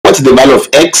the value of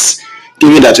x,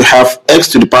 given that we have x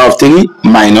to the power of 3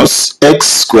 minus x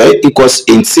squared equals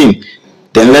 18.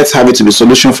 Then let's have it to be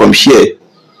solution from here.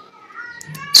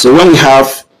 So when we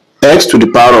have x to the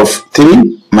power of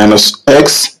 3 minus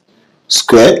x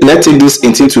squared, let's take this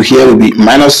 18 to here will be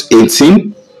minus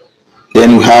 18.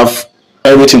 Then we have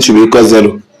everything to be equal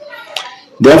 0.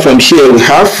 Then from here we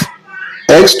have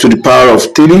x to the power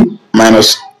of 3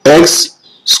 minus x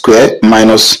squared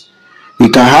minus, we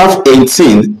can have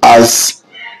 18 as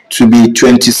to be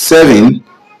 27,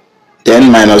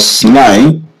 then minus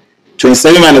 9.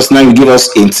 27 minus 9 will give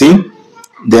us 18.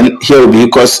 Then here will be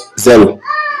equals 0.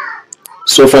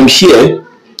 So from here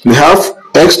we have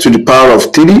x to the power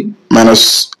of 3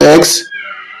 minus x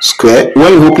squared.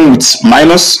 When we open with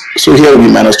minus, so here will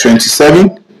be minus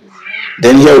 27.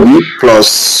 Then here will be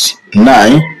plus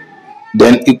 9.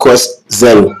 Then equals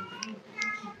 0.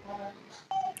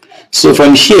 So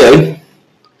from here,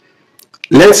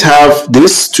 let's have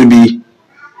this to be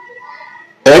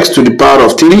x to the power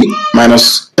of 3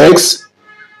 minus x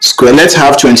squared. Let's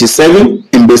have 27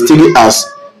 in base 3 as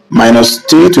minus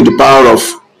 3 to the power of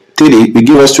 3 will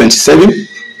give us 27.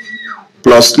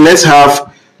 Plus let's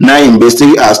have 9 in base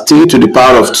 3 as 3 to the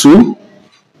power of 2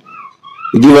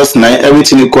 will give us 9.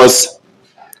 Everything equals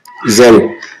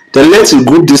 0. Then let's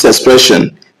group this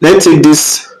expression. Let's take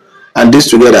this and this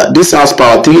together. This has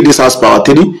power 3, this has power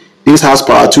 3, this has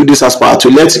power 2, this has power 2.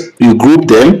 Let's regroup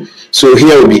them. So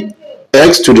here will be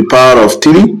x to the power of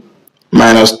 3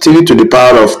 minus 3 to the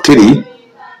power of 3.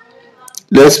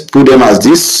 Let's put them as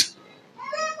this.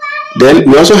 Then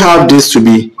we also have this to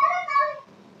be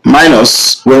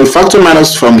minus. When we factor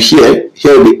minus from here,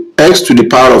 here will be x to the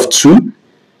power of 2.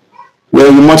 When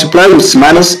you multiply with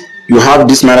minus, you have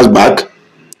this minus back.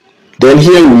 Then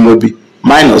here will be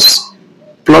minus,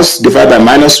 plus divided by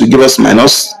minus will give us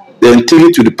minus, then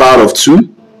 3 to the power of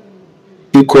 2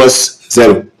 equals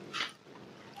 0.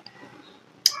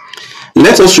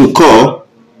 Let us recall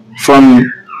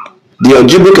from the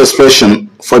algebraic expression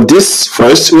for this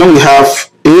first, when we have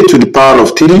a to the power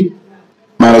of 3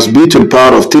 minus b to the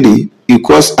power of 3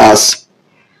 equals as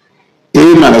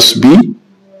a minus b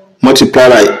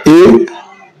multiplied by a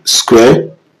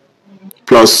squared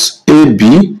plus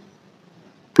ab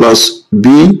plus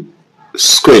b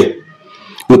square.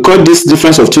 We call this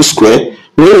difference of 2 square.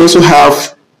 We also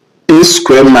have a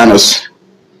square minus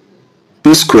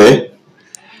b square.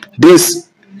 This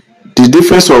the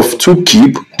difference of 2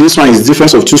 cube. This one is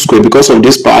difference of 2 square because of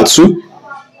this power 2.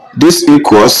 This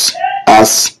equals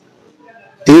as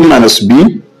a minus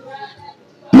b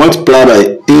multiplied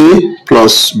by a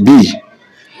plus b.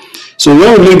 So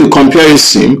when we do the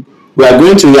comparison, we are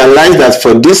going to realize that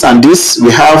for this and this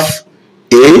we have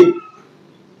a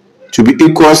to be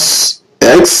equals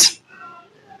x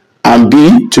and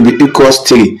b to be equals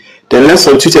 3. Then let's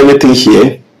substitute everything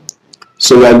here.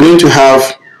 So we are going to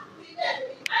have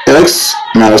x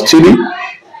minus 3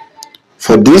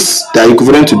 for this, that are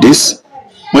equivalent to this,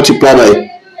 multiplied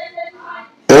by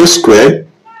x squared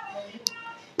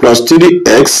plus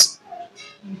 3x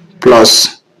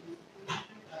plus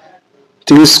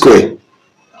 3 squared.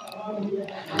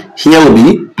 Here will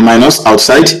be minus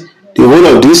outside. The whole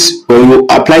of this, when you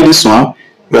apply this one,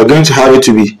 we are going to have it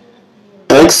to be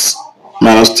x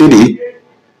minus 3,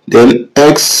 then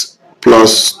x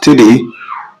plus 3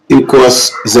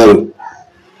 equals 0.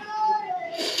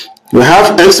 We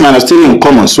have x minus 3 in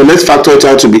common, so let's factor it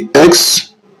out to be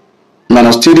x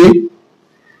minus 3.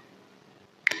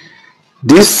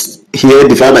 This here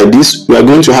divided by this, we are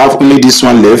going to have only this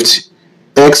one left,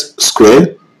 x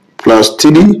squared plus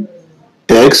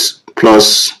 3x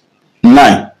plus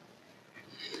 9.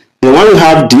 Then when we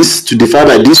have this to divide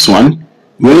by this one,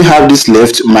 we only have this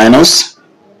left minus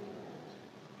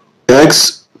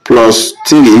x plus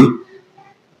 3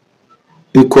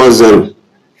 equals 0.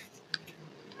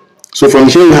 So from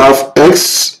here we have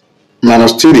x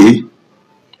minus 3.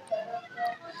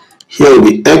 Here will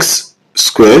be x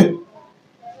squared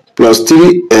plus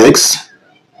 3x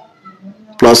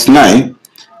plus 9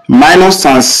 minus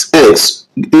times x.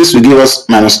 This will give us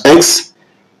minus x.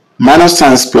 Minus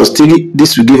times plus 3,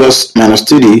 this will give us minus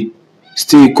 3,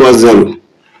 still equals 0.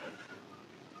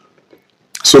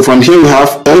 So from here we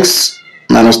have x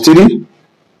minus 3.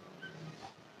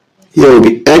 Here will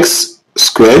be x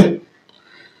squared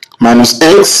minus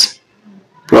x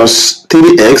plus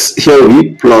 3x. Here will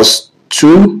be plus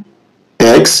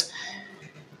 2x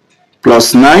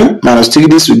plus 9 minus 3.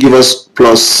 This will give us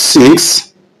plus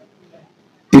 6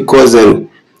 equals 0.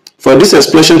 For this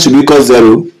expression to be equal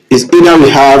 0, is either we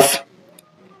have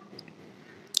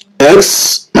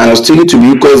x minus 3 to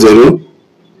be equal 0,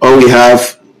 or we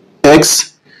have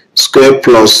x squared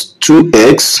plus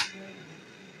 2x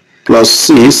plus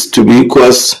 6 to be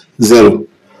equals 0.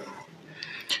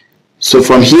 So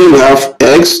from here we have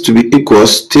x to be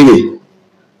equals 3.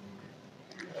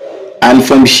 And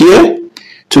from here,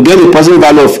 to get the positive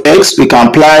value of x, we can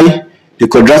apply the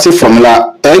quadratic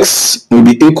formula. X will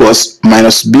be equals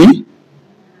minus b,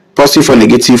 positive or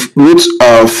negative, root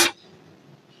of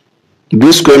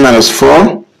b squared minus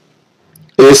 4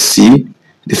 ac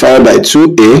divided by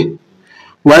 2a,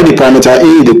 while the parameter a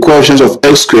is the coefficient of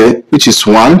x squared, which is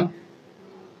 1,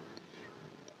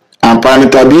 and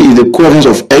parameter b is the coefficient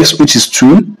of x, which is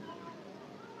 2,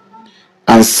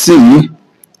 and c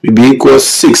will be equals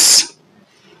 6.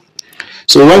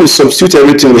 So when we substitute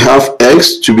everything, we have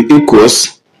x to be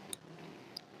equals,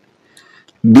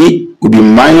 b will be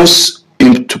minus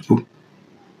into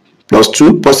plus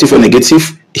 2, positive or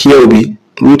negative. Here will be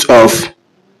root of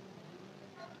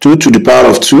 2 to the power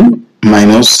of 2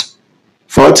 minus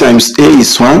 4 times a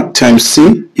is 1 times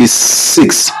c is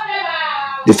 6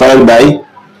 divided by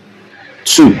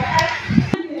 2.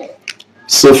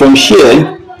 So from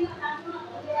here,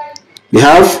 we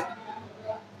have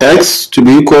x to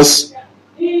be equals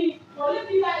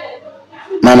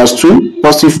minus 2,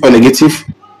 positive or negative,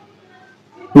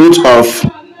 root of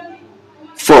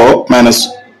 4 minus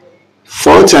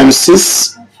 4 times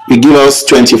 6 will give us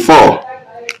 24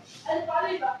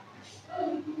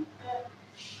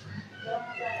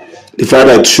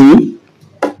 divided by 2.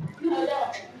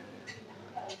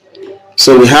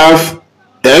 So we have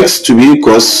x to be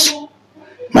equals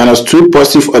minus 2,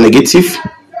 positive or negative,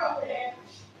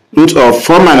 root of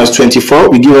 4 minus 24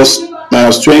 will give us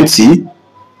minus 20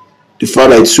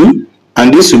 divided by 2,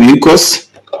 and this will be equals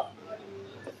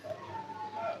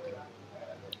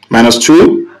minus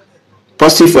 2,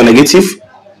 positive or negative,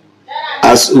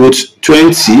 as root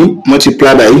 20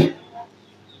 multiplied by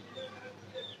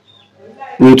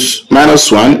root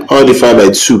minus 1 all divided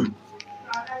by 2.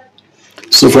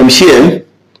 So from here,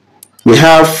 we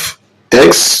have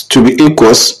x to be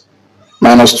equals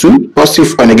minus 2,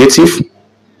 positive or negative,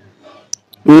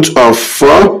 root of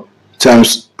 4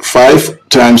 times 5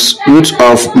 times root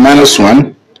of minus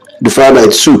 1 divided by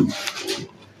 2.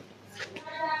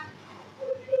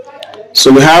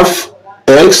 So we have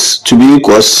x to be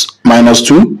equals minus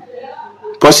 2,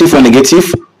 positive or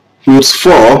negative, root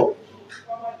 4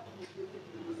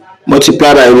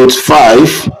 multiplied by root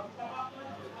 5,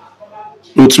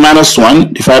 root minus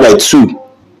 1 divided by 2.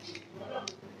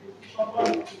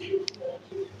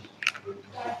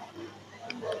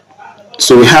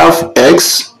 So we have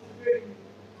x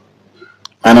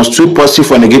minus 2,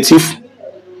 positive or negative,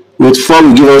 root 4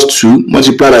 will give us 2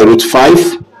 multiplied by root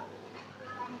 5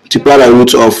 multiplied by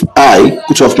root of I,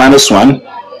 root of minus 1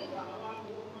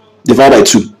 divided by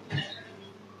 2.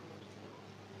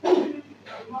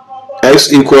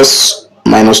 X equals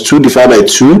minus 2 divided by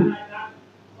 2,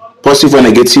 positive or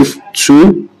negative,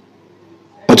 2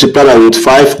 multiplied by root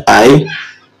 5i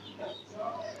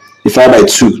divided by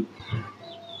 2.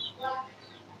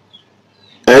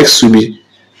 X will be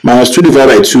minus 2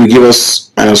 divided by 2 will give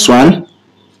us minus 1,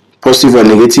 positive or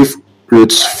negative, root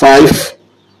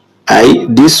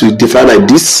 5i, this will divide by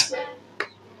this.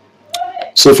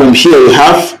 So from here we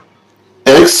have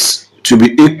x to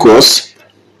be equals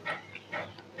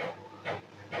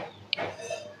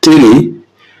 3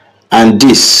 and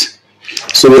this.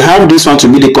 So we have this one to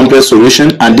be the complex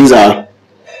solution, and these are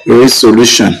the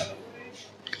solution.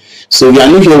 So if you are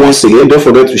new here once again, don't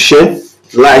forget to share,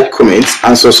 like, comment,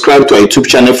 and subscribe to our YouTube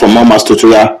channel for more math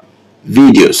tutorial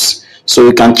videos. So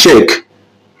we can check.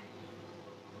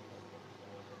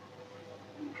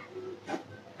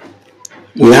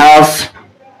 We have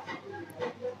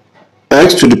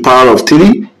x to the power of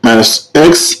 3 minus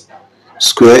x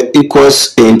squared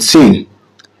equals 18.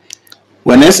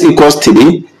 When x equals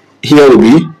 3, here will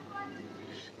be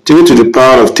 3 to the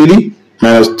power of 3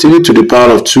 minus 3 to the power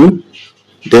of 2.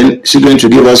 Then it's going to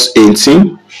give us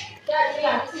 18.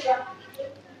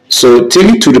 So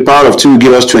 3 to the power of 2 will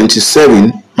give us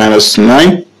 27 minus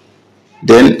 9.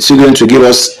 Then it's going to give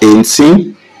us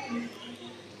 18.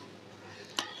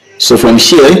 So from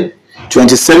here,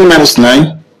 27 minus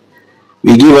 9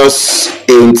 will give us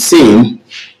 18.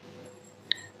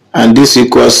 And this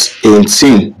equals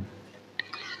 18.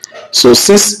 So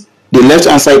since the left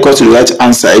hand side equals to the right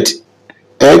hand side,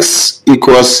 x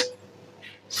equals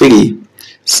 3.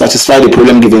 Satisfy the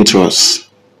problem given to us.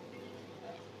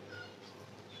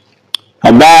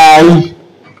 Bye-bye.